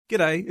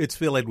G'day, it's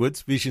Phil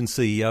Edwards, Vision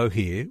CEO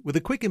here, with a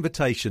quick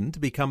invitation to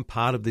become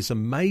part of this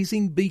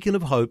amazing beacon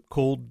of hope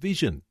called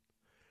Vision.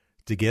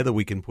 Together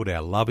we can put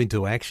our love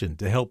into action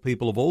to help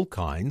people of all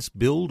kinds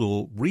build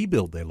or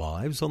rebuild their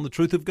lives on the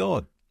truth of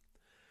God.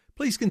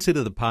 Please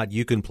consider the part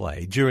you can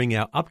play during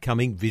our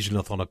upcoming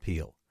Visionathon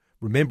appeal,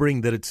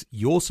 remembering that it's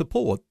your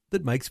support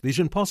that makes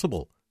Vision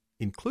possible,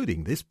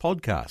 including this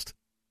podcast.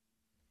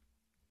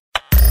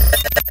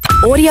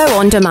 Audio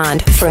on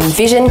demand from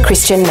Vision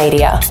Christian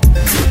Media.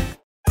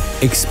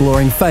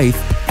 Exploring faith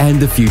and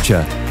the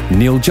future.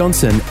 Neil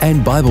Johnson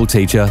and Bible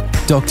teacher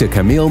Dr.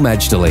 Kameel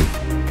Majdali.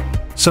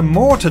 Some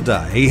more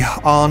today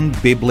on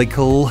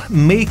biblical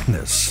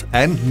meekness.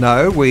 And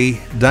no,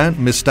 we don't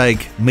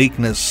mistake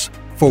meekness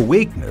for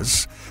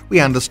weakness. We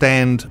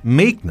understand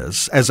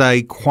meekness as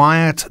a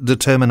quiet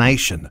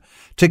determination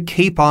to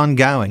keep on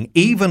going,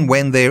 even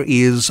when there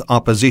is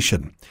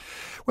opposition.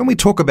 When we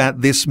talk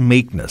about this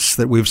meekness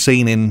that we've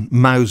seen in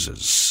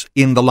Moses,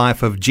 in the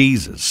life of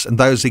Jesus, and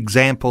those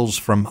examples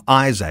from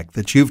Isaac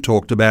that you've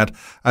talked about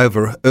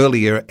over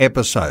earlier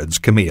episodes,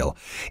 Kameel,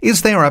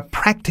 is there a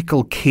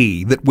practical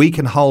key that we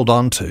can hold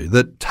on to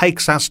that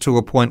takes us to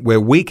a point where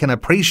we can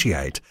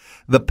appreciate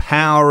the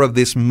power of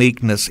this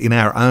meekness in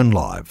our own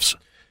lives?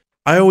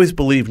 I always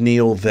believe,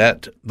 Neil,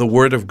 that the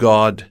Word of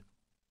God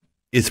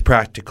is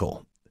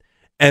practical.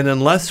 And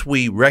unless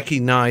we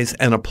recognize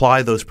and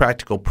apply those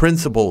practical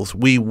principles,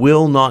 we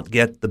will not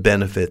get the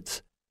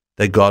benefits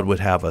that God would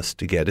have us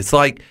to get. It's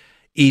like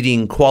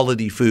eating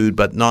quality food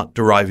but not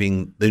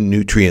deriving the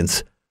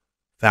nutrients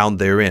found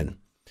therein.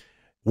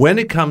 When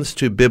it comes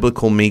to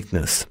biblical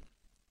meekness,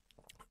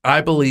 I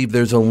believe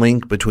there's a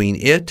link between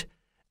it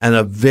and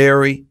a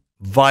very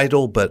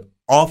vital but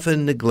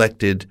often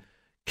neglected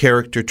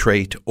character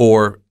trait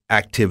or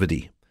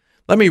activity.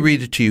 Let me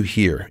read it to you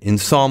here in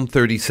Psalm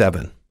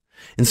 37.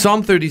 In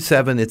Psalm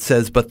 37, it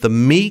says, "But the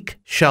meek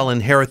shall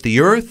inherit the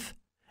earth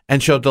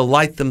and shall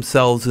delight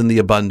themselves in the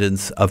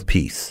abundance of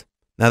peace."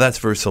 Now that's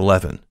verse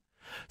 11.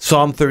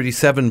 Psalm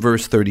 37,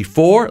 verse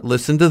 34,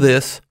 listen to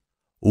this.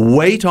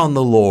 "Wait on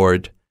the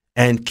Lord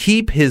and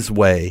keep his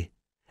way,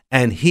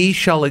 and he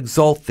shall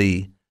exalt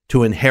thee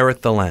to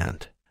inherit the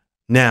land."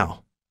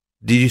 Now,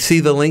 do you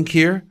see the link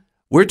here?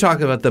 We're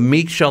talking about the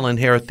meek shall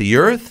inherit the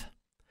earth,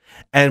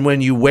 and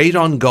when you wait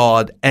on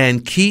God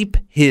and keep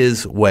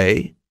his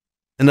way,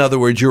 in other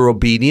words, you're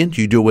obedient,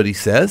 you do what he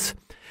says,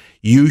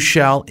 you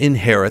shall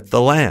inherit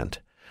the land.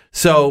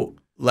 So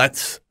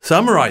let's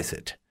summarize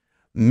it.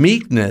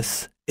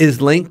 Meekness is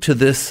linked to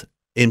this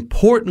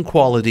important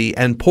quality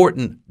and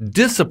important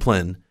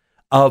discipline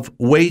of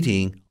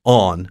waiting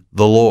on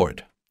the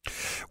Lord.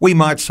 We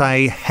might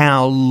say,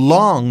 how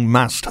long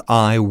must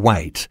I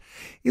wait?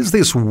 Is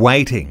this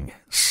waiting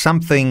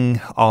something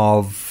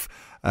of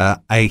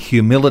a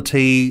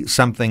humility,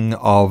 something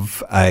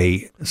of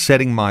a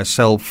setting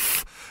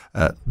myself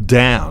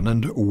down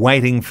and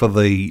waiting for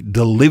the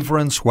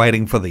deliverance,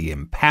 waiting for the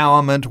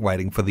empowerment,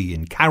 waiting for the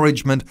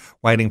encouragement,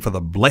 waiting for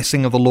the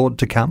blessing of the Lord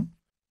to come?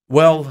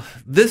 Well,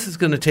 this is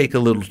going to take a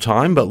little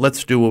time, but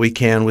let's do what we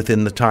can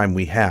within the time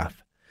we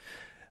have.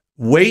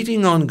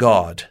 Waiting on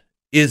God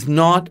is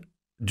not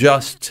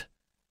just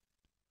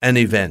an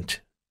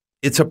event.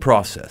 It's a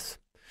process.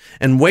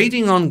 And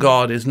waiting on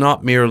God is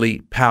not merely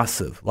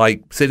passive,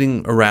 like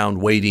sitting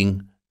around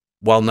waiting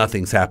while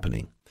nothing's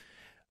happening.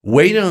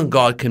 Waiting on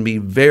God can be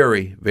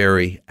very,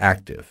 very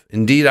active.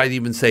 Indeed, I'd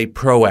even say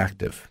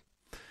proactive.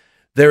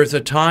 There is a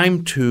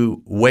time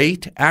to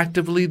wait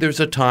actively.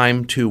 There's a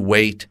time to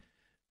wait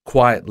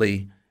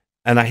quietly.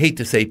 And I hate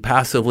to say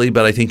passively,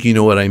 but I think you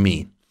know what I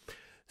mean.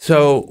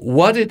 So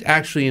what it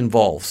actually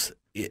involves,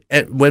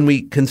 when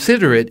we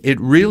consider it,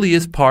 it really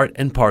is part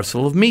and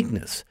parcel of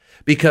meekness.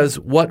 Because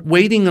what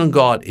waiting on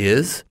God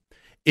is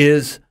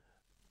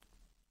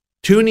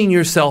tuning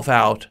yourself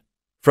out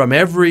from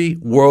every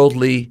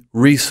worldly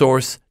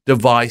resource,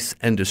 device,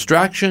 and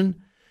distraction,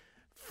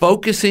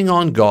 focusing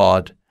on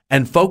God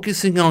and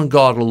focusing on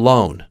God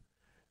alone,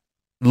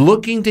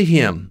 looking to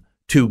him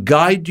to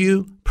guide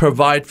you,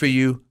 provide for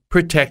you,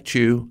 protect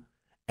you,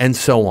 and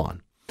so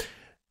on.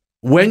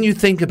 When you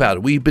think about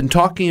it, we've been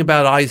talking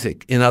about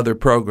Isaac in other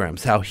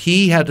programs, how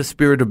he had a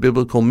spirit of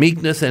biblical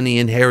meekness and he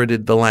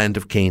inherited the land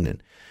of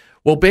Canaan.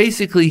 Well,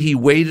 basically, he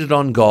waited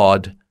on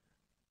God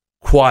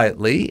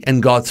quietly,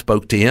 and God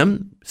spoke to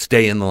him,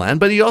 stay in the land,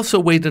 but he also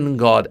waited on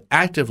God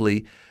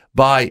actively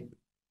by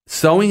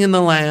sowing in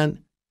the land,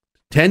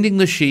 tending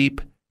the sheep,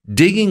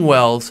 digging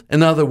wells.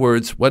 In other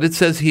words, what it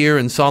says here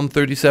in Psalm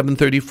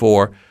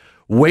 37:34,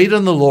 wait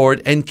on the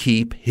Lord and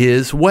keep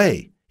his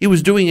way. He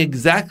was doing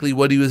exactly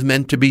what he was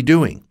meant to be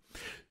doing.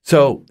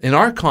 So in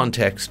our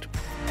context,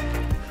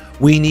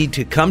 we need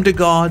to come to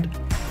God,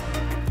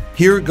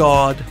 hear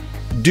God,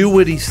 do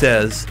what he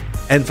says,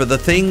 and for the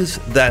things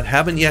that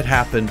haven't yet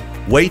happened,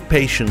 wait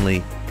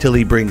patiently till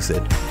he brings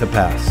it to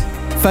pass.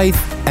 Faith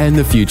and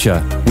the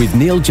Future with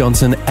Neil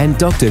Johnson and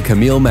Dr.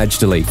 Kameel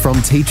Majdali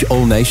from Teach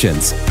All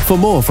Nations. For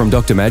more from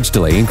Dr.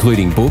 Majdali,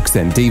 including books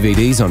and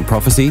DVDs on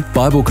prophecy,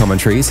 Bible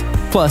commentaries,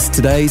 plus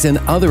today's and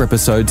other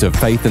episodes of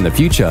Faith and the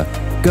Future,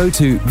 go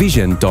to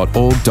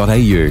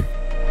vision.org.au.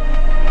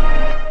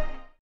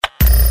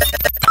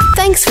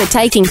 Thanks for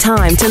taking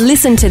time to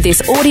listen to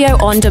this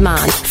audio on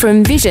demand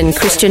from Vision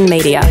Christian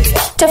Media.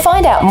 To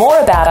find out more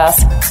about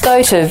us,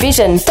 go to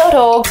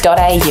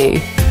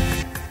vision.org.au.